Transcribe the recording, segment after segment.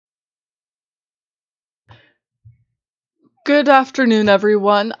Good afternoon,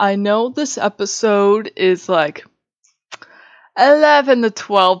 everyone. I know this episode is like 11 to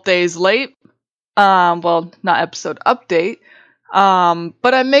 12 days late. Well, not episode update.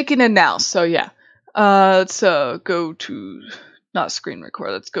 But I'm making it now, so yeah. Let's go to, not screen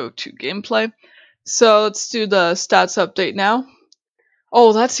record, let's go to gameplay. So let's do the stats update now.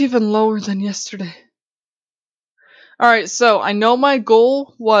 Oh, that's even lower than yesterday. Alright, so I know my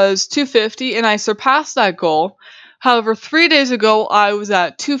goal was 250 and I surpassed that goal. However, 3 days ago I was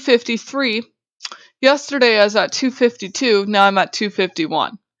at 253. Yesterday I was at 252, now I'm at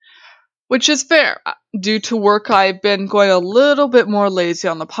 251. Which is fair. Due to work, I've been going a little bit more lazy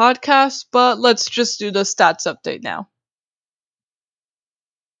on the podcast, but let's just do the stats update now.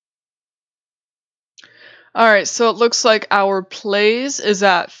 Alright, so it looks like our plays is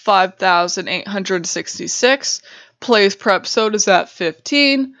at 5,866. Plays per episode is at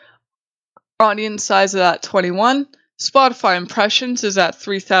 15. Audience size is at 21. Spotify impressions is at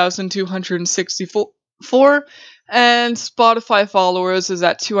 3,264. And Spotify followers is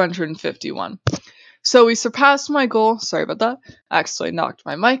at 251. So we surpassed my goal. Sorry about that. I accidentally knocked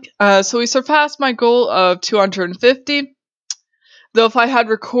my mic. So we surpassed my goal of 250. Though if I had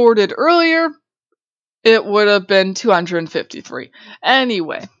recorded earlier, it would have been 253.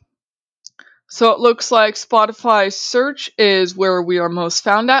 Anyway. So it looks like Spotify search is where we are most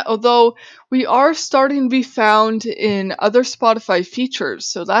found at, although we are starting to be found in other Spotify features,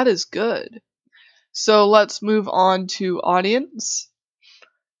 so that is good. So let's move on to audience.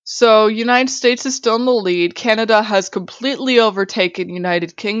 So United States is still in the lead. Canada has completely overtaken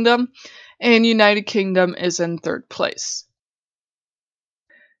United Kingdom, and United Kingdom is in third place.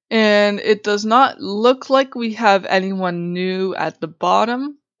 And it does not look like we have anyone new at the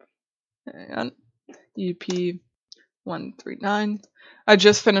bottom. Hang on. EP139. I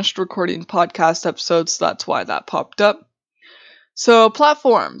just finished recording podcast episodes, so that's why that popped up. So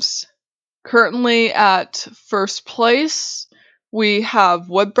platforms. Currently at first place, we have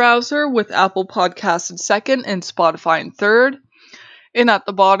web browser with Apple Podcasts in second and Spotify in third. And at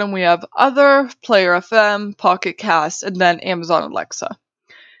the bottom we have other, Player FM, Pocket Cast, and then Amazon Alexa.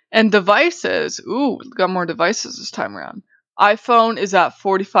 And devices, got more devices this time around. iPhone is at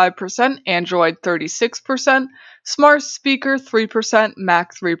 45%, Android 36%, Smart Speaker 3%,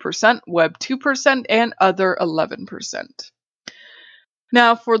 Mac 3%, Web 2%, and other 11%.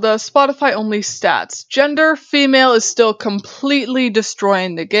 Now for the Spotify only stats. Gender, female is still completely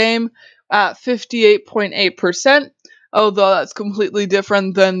destroying the game at 58.8%, although that's completely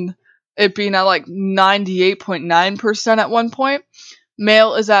different than it being at like 98.9% at one point.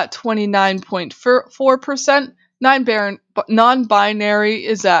 Male is at 29.4%, non-binary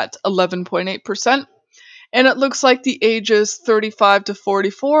is at 11.8%, and it looks like the ages 35 to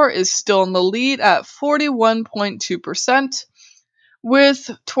 44 is still in the lead at 41.2%, with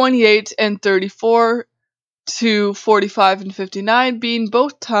 28 and 34 to 45 and 59 being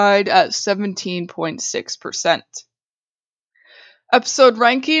both tied at 17.6%. Episode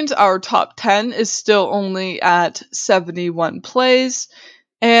rankings, our top 10 is still only at 71 plays,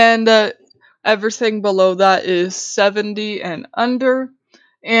 and everything below that is 70 and under.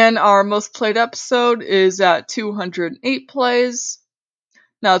 And our most played episode is at 208 plays.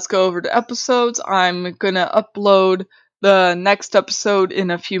 Now let's go over to episodes. I'm gonna upload the next episode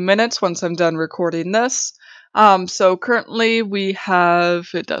in a few minutes once I'm done recording this. So currently we have,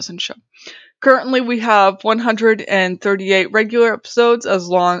 it doesn't show. Currently we have 138 regular episodes as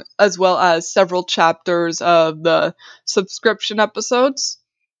well as several chapters of the subscription episodes.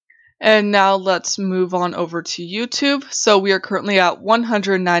 And now let's move on over to YouTube. So we are currently at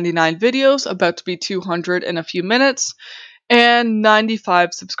 199 videos, about to be 200 in a few minutes, and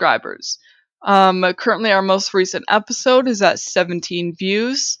 95 subscribers. Currently our most recent episode is at 17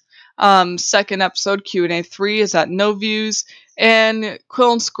 views. Second episode, Q&A 3, is at no views, and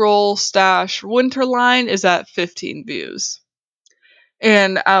Quill and Scroll / Winterline is at 15 views.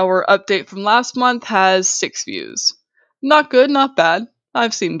 And our update from last month has 6 views. Not good, not bad.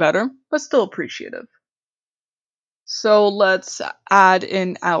 I've seen better, but still appreciative. So let's add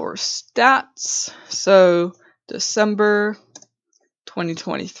in our stats. So December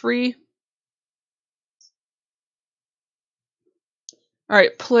 2023.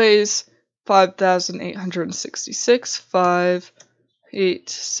 Alright, plays 5,866,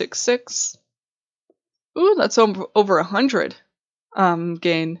 5,866. Ooh, that's over 100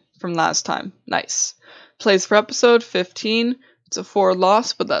 gain from last time. Nice. Plays per episode 15. It's a 4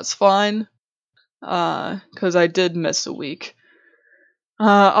 loss, but that's fine. Because I did miss a week.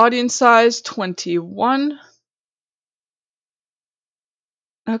 Audience size 21.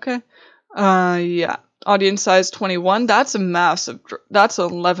 Okay. Yeah. audience size 21. That's a massive, that's an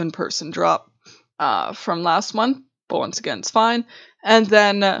 11-person drop from last month, but once again, it's fine. And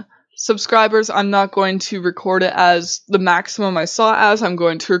then subscribers, I'm not going to record it as the maximum I saw as. I'm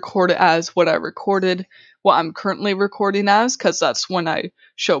going to record it as what I recorded, what I'm currently recording as, because that's when I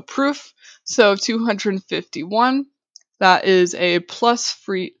show proof. So 251. That is a plus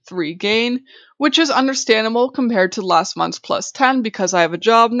 3 gain, which is understandable compared to last month's plus 10 because I have a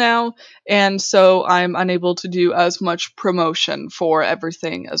job now, and so I'm unable to do as much promotion for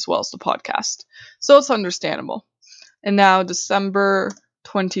everything as well as the podcast. So it's understandable. And now December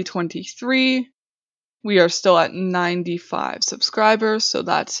 2023, we are still at 95 subscribers, so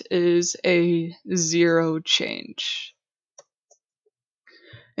that is a 0 change.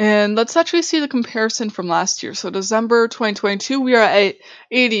 And let's actually see the comparison from last year. So December 2022, we are at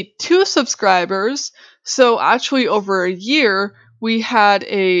 82 subscribers. So actually over a year, we had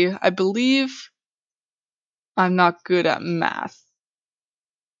I believe, I'm not good at math.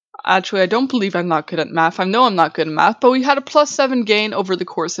 Actually, I don't believe I'm not good at math. I know I'm not good at math, but we had a plus 7 gain over the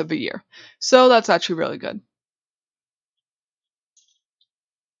course of a year. So that's actually really good.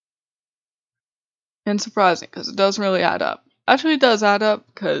 And surprising, because it doesn't really add up. Actually, it does add up,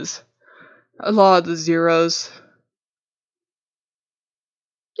 because a lot of the zeros.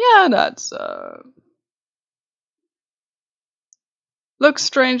 Yeah, that's, looks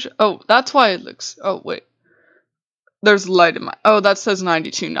strange. Oh, that's why it looks, oh, wait. There's light in my, oh, that says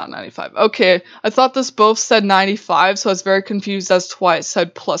 92, not 95. Okay, I thought this both said 95, so I was very confused as to why it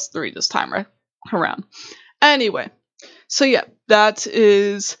said plus 3 this time right around. Anyway, so yeah, that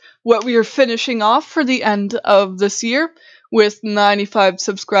is what we are finishing off for the end of this year with 95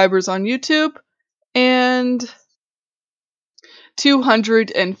 subscribers on YouTube and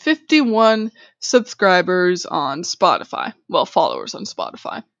 251 subscribers on Spotify. Well, followers on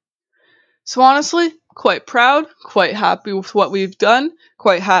Spotify. So honestly, quite proud, quite happy with what we've done,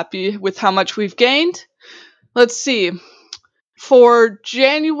 quite happy with how much we've gained. Let's see. For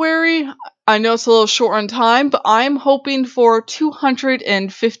January, I know it's a little short on time, but I'm hoping for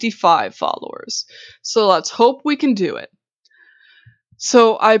 255 followers. So let's hope we can do it.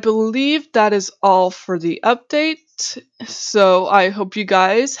 So I believe that is all for the update. So I hope you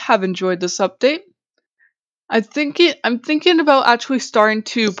guys have enjoyed this update. I'm thinking about actually starting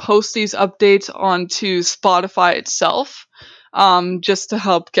to post these updates onto Spotify itself, just to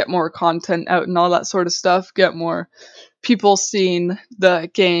help get more content out and all that sort of stuff, get more people seeing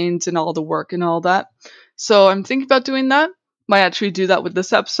the gains and all the work and all that. So I'm thinking about doing that. Might actually do that with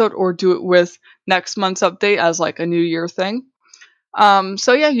this episode or do it with next month's update as like a New Year thing.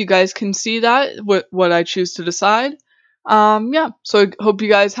 So yeah, you guys can see that, what I choose to decide. Yeah, so I hope you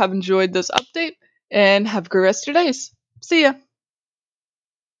guys have enjoyed this update and have a great rest of your days. See ya!